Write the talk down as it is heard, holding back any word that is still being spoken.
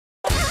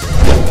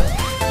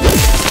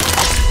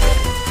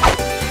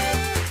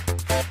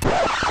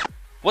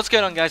What's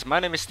going on, guys? My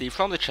name is Steve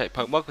from The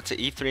Checkpoint. Welcome to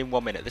E3 in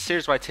 1 minute, the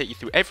series where I take you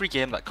through every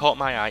game that caught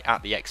my eye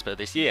at the Expo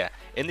this year.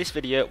 In this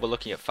video we're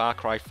looking at Far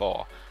Cry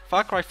 4.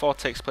 Far Cry 4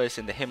 takes place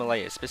in the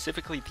Himalayas,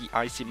 specifically the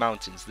icy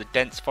mountains, the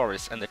dense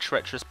forests and the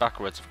treacherous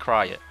backroads of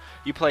Kryat.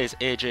 You play as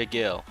AJ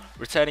Gale,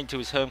 returning to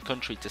his home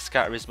country to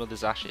scatter his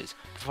mother's ashes,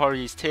 before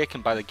he is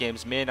taken by the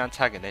game's main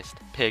antagonist,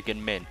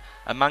 Pagan Min,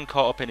 a man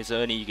caught up in his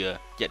own ego,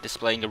 yet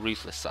displaying a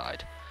ruthless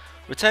side.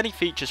 Returning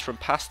features from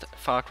past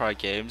Far Cry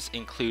games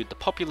include the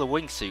popular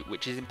wingsuit,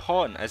 which is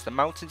important as the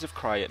mountains of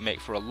Kryat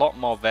make for a lot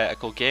more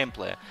vertical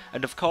gameplay,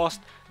 and of course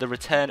the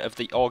return of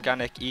the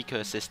organic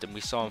ecosystem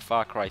we saw in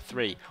Far Cry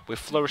 3, with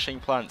flourishing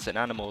plants and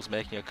animals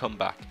making a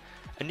comeback.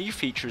 A new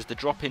feature is the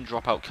drop-in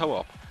drop-out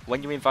co-op.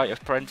 When you invite a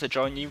friend to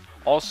join you,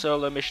 all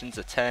solo missions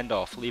are turned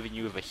off, leaving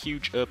you with a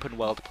huge open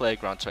world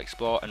playground to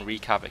explore and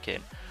wreak havoc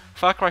in.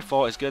 Far Cry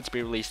 4 is going to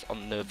be released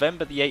on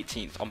November the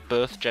 18th on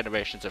both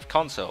generations of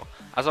console.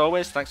 As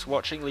always, thanks for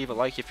watching, leave a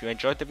like if you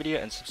enjoyed the video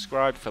and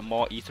subscribe for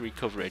more E3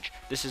 coverage.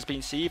 This has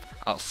been Steve,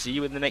 I'll see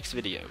you in the next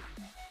video.